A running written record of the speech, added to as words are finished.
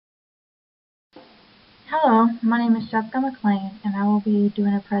Hello, my name is Jessica McLean, and I will be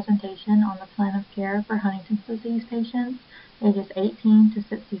doing a presentation on the plan of care for Huntington's disease patients ages 18 to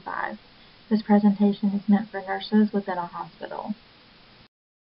 65. This presentation is meant for nurses within a hospital.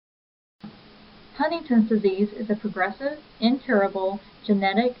 Huntington's disease is a progressive, incurable,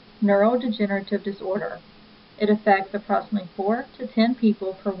 genetic neurodegenerative disorder. It affects approximately 4 to 10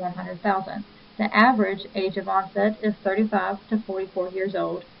 people per 100,000. The average age of onset is 35 to 44 years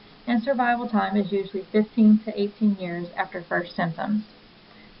old, and survival time is usually 15 to 18 years after first symptoms.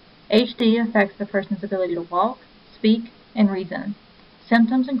 HD affects the person's ability to walk, speak, and reason.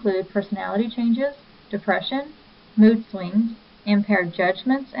 Symptoms include personality changes, depression, mood swings, impaired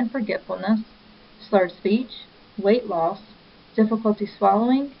judgments and forgetfulness, slurred speech, weight loss, difficulty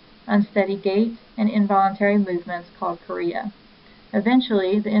swallowing, unsteady gait, and involuntary movements called chorea.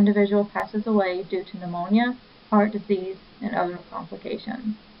 Eventually, the individual passes away due to pneumonia, heart disease, and other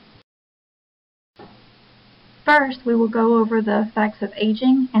complications. First, we will go over the effects of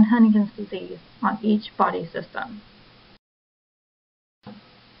aging and Huntington's disease on each body system.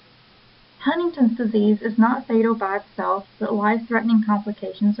 Huntington's disease is not fatal by itself, but life-threatening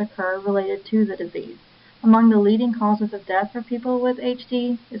complications occur related to the disease. Among the leading causes of death for people with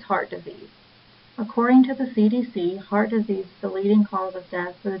HD is heart disease. According to the CDC, heart disease is the leading cause of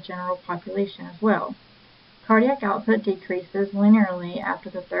death for the general population as well. Cardiac output decreases linearly after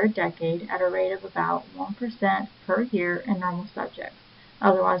the third decade at a rate of about 1% per year in normal subjects,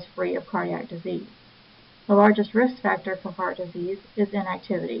 otherwise free of cardiac disease. The largest risk factor for heart disease is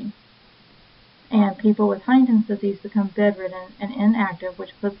inactivity, and people with Huntington's disease become bedridden and inactive,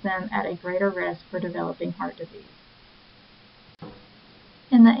 which puts them at a greater risk for developing heart disease.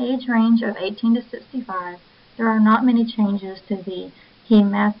 In the age range of 18 to 65, there are not many changes to the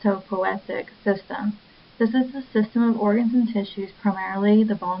hematopoietic system. This is the system of organs and tissues, primarily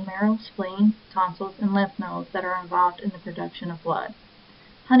the bone marrow, spleen, tonsils, and lymph nodes that are involved in the production of blood.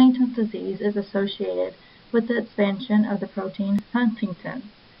 Huntington's disease is associated with the expansion of the protein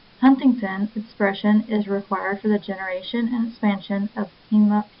Huntington. Huntington expression is required for the generation and expansion of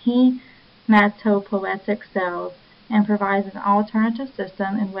hematopoietic cells and provides an alternative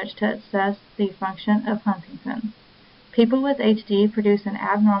system in which to assess the function of Huntington. People with HD produce an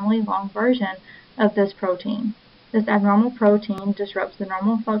abnormally long version of this protein. This abnormal protein disrupts the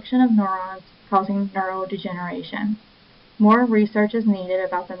normal function of neurons, causing neurodegeneration. More research is needed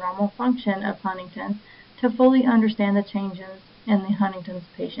about the normal function of Huntington to fully understand the changes in the Huntington's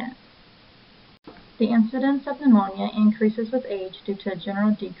patient. The incidence of pneumonia increases with age due to a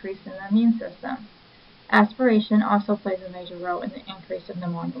general decrease in the immune system. Aspiration also plays a major role in the increase of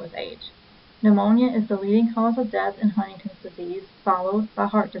pneumonia with age. Pneumonia is the leading cause of death in Huntington's disease, followed by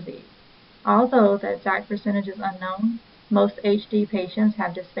heart disease. Although the exact percentage is unknown, most HD patients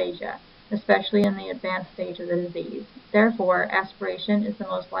have dysphagia, especially in the advanced stage of the disease. Therefore, aspiration is the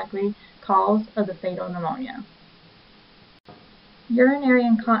most likely cause of the fatal pneumonia. Urinary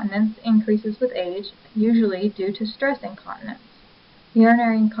incontinence increases with age, usually due to stress incontinence.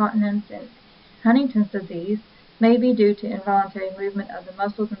 Urinary incontinence in Huntington's disease may be due to involuntary movement of the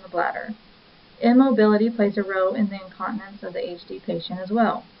muscles in the bladder. Immobility plays a role in the incontinence of the HD patient as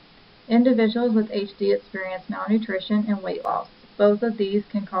well. Individuals with HD experience malnutrition and weight loss. Both of these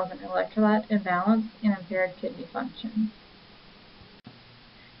can cause an electrolyte imbalance and impaired kidney function.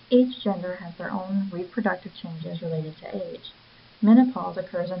 Each gender has their own reproductive changes related to age. Menopause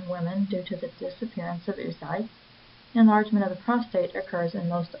occurs in women due to the disappearance of oocytes. Enlargement of the prostate occurs in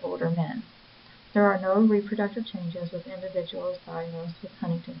most older men. There are no reproductive changes with individuals diagnosed with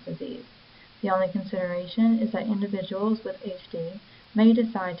Huntington's disease. The only consideration is that individuals with HD may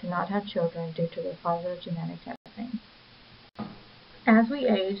decide to not have children due to their positive genetic testing. As we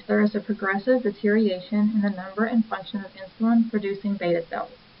age, there is a progressive deterioration in the number and function of insulin-producing beta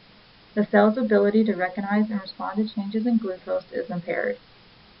cells. The cell's ability to recognize and respond to changes in glucose is impaired.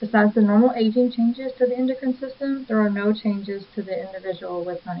 Besides the normal aging changes to the endocrine system, there are no changes to the individual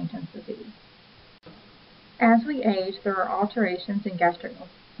with Huntington's disease. As we age, there are alterations in gastric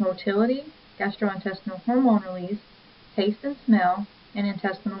motility, gastrointestinal hormone release, taste and smell, and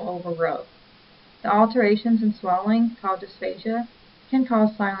intestinal overgrowth. The alterations in swallowing, called dysphagia, can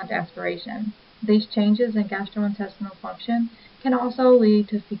cause silent aspiration. These changes in gastrointestinal function can also lead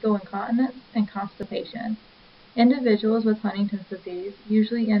to fecal incontinence and constipation. Individuals with Huntington's disease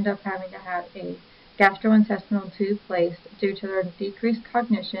usually end up having to have a gastrointestinal tube placed due to their decreased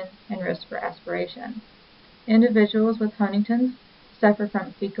cognition and risk for aspiration. Individuals with Huntington's suffer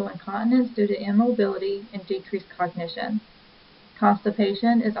from fecal incontinence due to immobility and decreased cognition.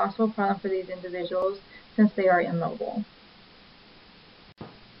 Constipation is also a problem for these individuals since they are immobile.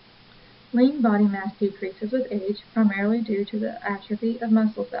 Lean body mass decreases with age, primarily due to the atrophy of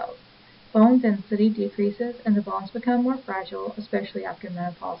muscle cells. Bone density decreases and the bones become more fragile, especially after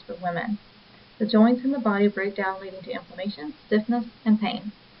menopause for women. The joints in the body break down, leading to inflammation, stiffness, and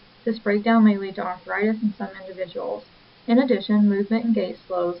pain. This breakdown may lead to arthritis in some individuals. In addition, movement and gait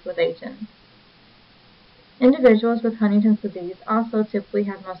slows with aging. Individuals with Huntington's disease also typically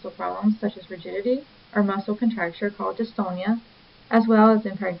have muscle problems such as rigidity or muscle contracture called dystonia, as well as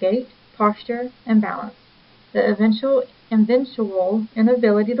impaired gait, posture, and balance. The eventual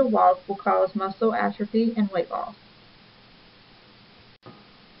inability to walk will cause muscle atrophy and weight loss.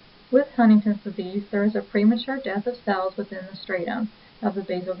 With Huntington's disease, there is a premature death of cells within the stratum of the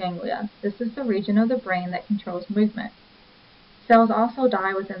basal ganglia. This is the region of the brain that controls movement. Cells also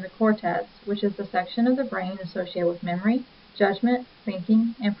die within the cortex, which is the section of the brain associated with memory, judgment,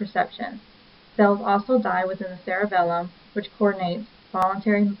 thinking, and perception. Cells also die within the cerebellum, which coordinates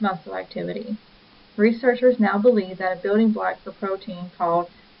voluntary muscle activity. Researchers now believe that a building block for protein called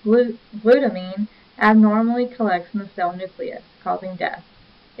glutamine abnormally collects in the cell nucleus, causing death.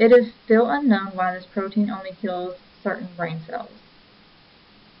 It is still unknown why this protein only kills certain brain cells.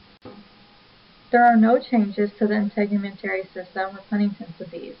 There are no changes to the integumentary system with Huntington's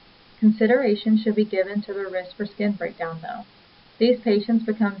disease. Consideration should be given to the risk for skin breakdown, though. These patients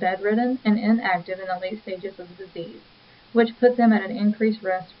become bedridden and inactive in the late stages of the disease, which put them at an increased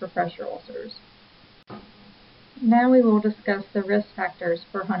risk for pressure ulcers. Now we will discuss the risk factors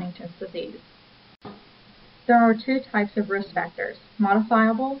for Huntington's disease. There are two types of risk factors,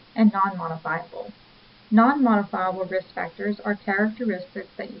 modifiable and non-modifiable. Non-modifiable risk factors are characteristics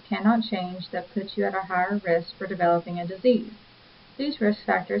that you cannot change that put you at a higher risk for developing a disease. These risk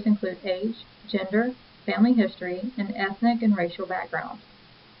factors include age, gender, family history, and ethnic and racial background.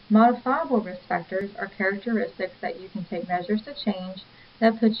 Modifiable risk factors are characteristics that you can take measures to change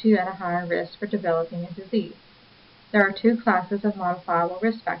that put you at a higher risk for developing a disease. There are two classes of modifiable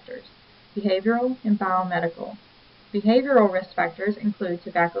risk factors, behavioral and biomedical. Behavioral risk factors include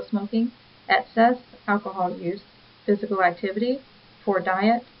tobacco smoking, excess alcohol use, physical activity, poor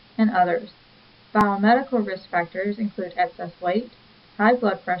diet, and others. Biomedical risk factors include excess weight, high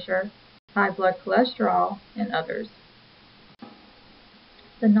blood pressure, high blood cholesterol, and others.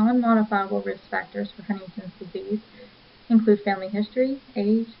 The non-modifiable risk factors for Huntington's disease include family history,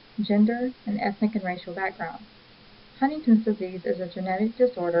 age, gender, and ethnic and racial background. Huntington's disease is a genetic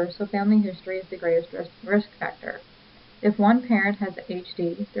disorder, so family history is the greatest risk factor. If one parent has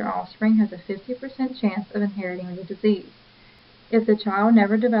HD, their offspring has a 50% chance of inheriting the disease. If the child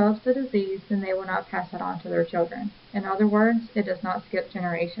never develops the disease, then they will not pass it on to their children. In other words, it does not skip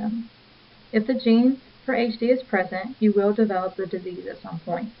generations. If the gene for HD is present, you will develop the disease at some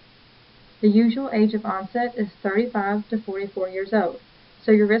point. The usual age of onset is 35 to 44 years old,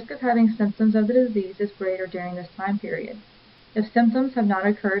 so your risk of having symptoms of the disease is greater during this time period. If symptoms have not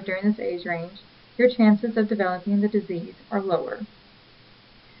occurred during this age range, your chances of developing the disease are lower.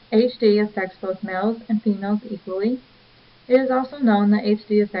 HD affects both males and females equally. It is also known that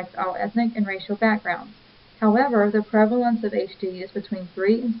HD affects all ethnic and racial backgrounds. However, the prevalence of HD is between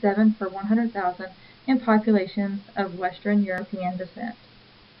 3 and 7 per 100,000 in populations of Western European descent.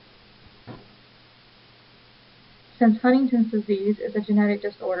 Since Huntington's disease is a genetic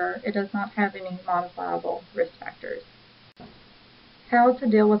disorder, it does not have any modifiable risk factors. How to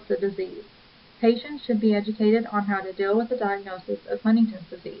deal with the disease. Patients should be educated on how to deal with the diagnosis of Huntington's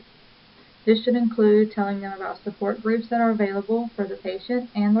disease. This should include telling them about support groups that are available for the patient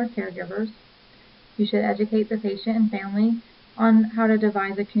and their caregivers. You should educate the patient and family on how to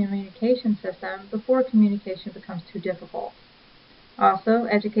devise a communication system before communication becomes too difficult. Also,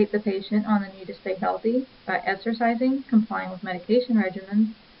 educate the patient on the need to stay healthy by exercising, complying with medication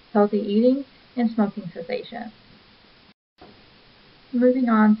regimens, healthy eating, and smoking cessation. Moving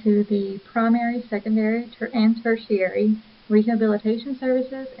on to the primary, secondary, and tertiary rehabilitation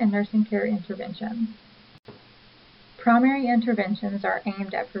services and nursing care interventions. Primary interventions are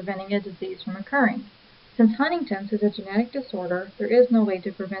aimed at preventing a disease from occurring. Since Huntington's is a genetic disorder, there is no way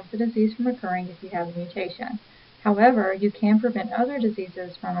to prevent the disease from occurring if you have a mutation. However, you can prevent other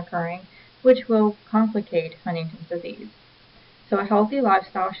diseases from occurring, which will complicate Huntington's disease. So a healthy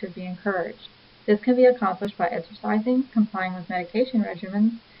lifestyle should be encouraged. This can be accomplished by exercising, complying with medication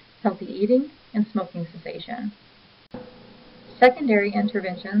regimens, healthy eating, and smoking cessation. Secondary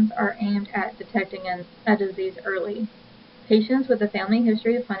interventions are aimed at detecting a disease early. Patients with a family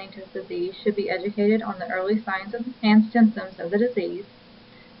history of Huntington's disease should be educated on the early signs and symptoms of the disease.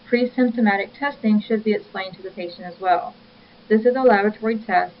 Pre-symptomatic testing should be explained to the patient as well. This is a laboratory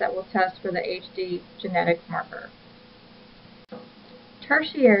test that will test for the HD genetic marker.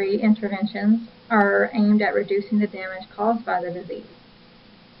 Tertiary interventions are aimed at reducing the damage caused by the disease.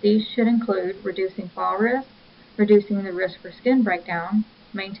 These should include reducing fall risk, reducing the risk for skin breakdown,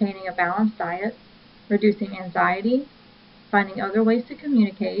 maintaining a balanced diet, reducing anxiety, finding other ways to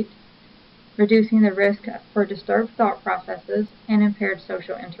communicate, reducing the risk for disturbed thought processes, and impaired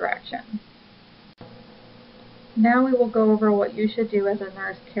social interaction. Now we will go over what you should do as a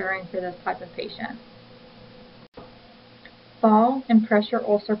nurse caring for this type of patient. Fall and pressure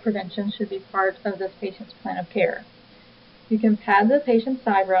ulcer prevention should be part of this patient's plan of care. You can pad the patient's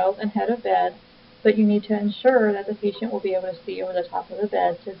side rails and head of bed, but you need to ensure that the patient will be able to see over the top of the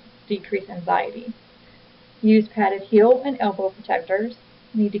bed to decrease anxiety. Use padded heel and elbow protectors.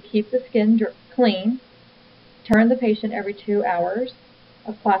 You need to keep the skin clean. Turn the patient every 2 hours.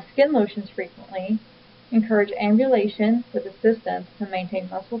 Apply skin lotions frequently. Encourage ambulation with assistance to maintain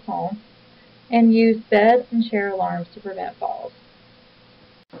muscle tone. And use bed and chair alarms to prevent falls.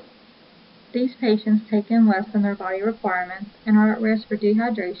 These patients take in less than their body requirements and are at risk for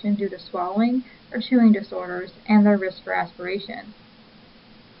dehydration due to swallowing or chewing disorders and their risk for aspiration.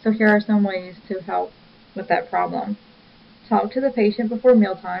 So here are some ways to help with that problem. Talk to the patient before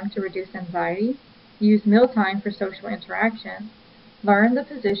mealtime to reduce anxiety. Use mealtime for social interaction. Learn the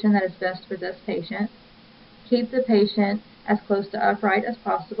position that is best for this patient. Keep the patient as close to upright as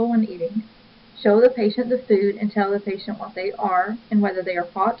possible when eating. Show the patient the food and tell the patient what they are and whether they are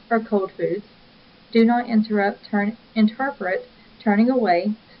hot or cold foods. Do not interpret turning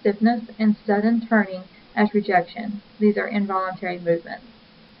away, stiffness, and sudden turning as rejection. These are involuntary movements.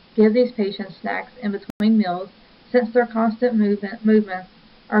 Give these patients snacks in between meals since their constant movements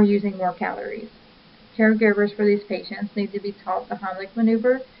are using more calories. Caregivers for these patients need to be taught the Heimlich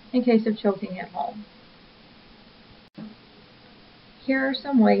maneuver in case of choking at home. Here are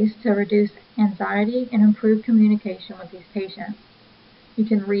some ways to reduce anxiety and improve communication with these patients. You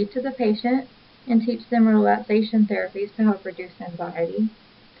can read to the patient and teach them relaxation therapies to help reduce anxiety.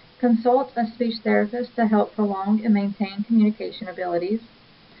 Consult a speech therapist to help prolong and maintain communication abilities.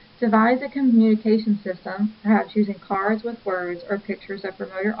 Devise a communication system, perhaps using cards with words or pictures of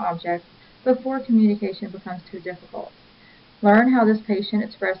familiar objects before communication becomes too difficult. Learn how this patient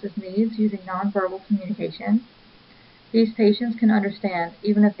expresses needs using nonverbal communication. These patients can understand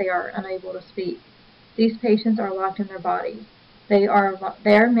even if they are unable to speak. These patients are locked in their bodies. They are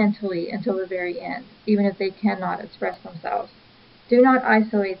mentally until the very end, even if they cannot express themselves. Do not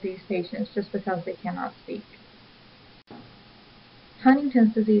isolate these patients just because they cannot speak.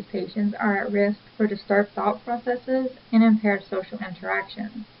 Huntington's disease patients are at risk for disturbed thought processes and impaired social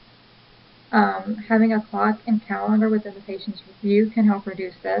interactions. Having a clock and calendar within the patient's view can help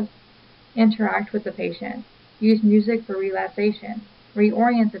reduce this. Interact with the patient. Use music for relaxation.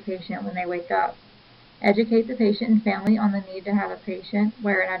 Reorient the patient when they wake up. Educate the patient and family on the need to have a patient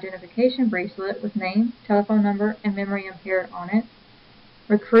wear an identification bracelet with name, telephone number, and memory impaired on it.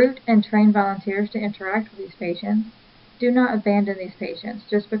 Recruit and train volunteers to interact with these patients. Do not abandon these patients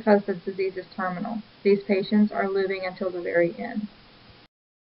just because the disease is terminal. These patients are living until the very end.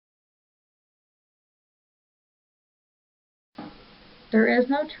 There is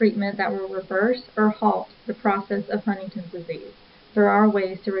no treatment that will reverse or halt the process of Huntington's disease. There are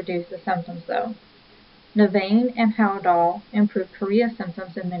ways to reduce the symptoms, though. Novain and Haldol improve chorea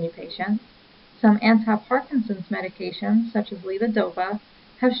symptoms in many patients. Some anti-Parkinson's medications, such as levodopa,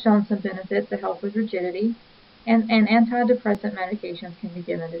 have shown some benefit to help with rigidity, and antidepressant medications can be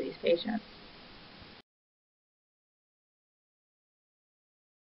given to these patients.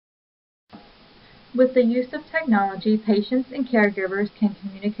 With the use of technology, patients and caregivers can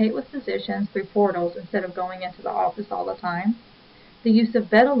communicate with physicians through portals instead of going into the office all the time. The use of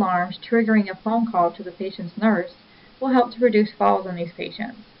bed alarms triggering a phone call to the patient's nurse will help to reduce falls in these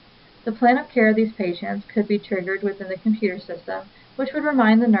patients. The plan of care of these patients could be triggered within the computer system, which would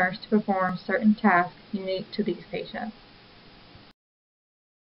remind the nurse to perform certain tasks unique to these patients.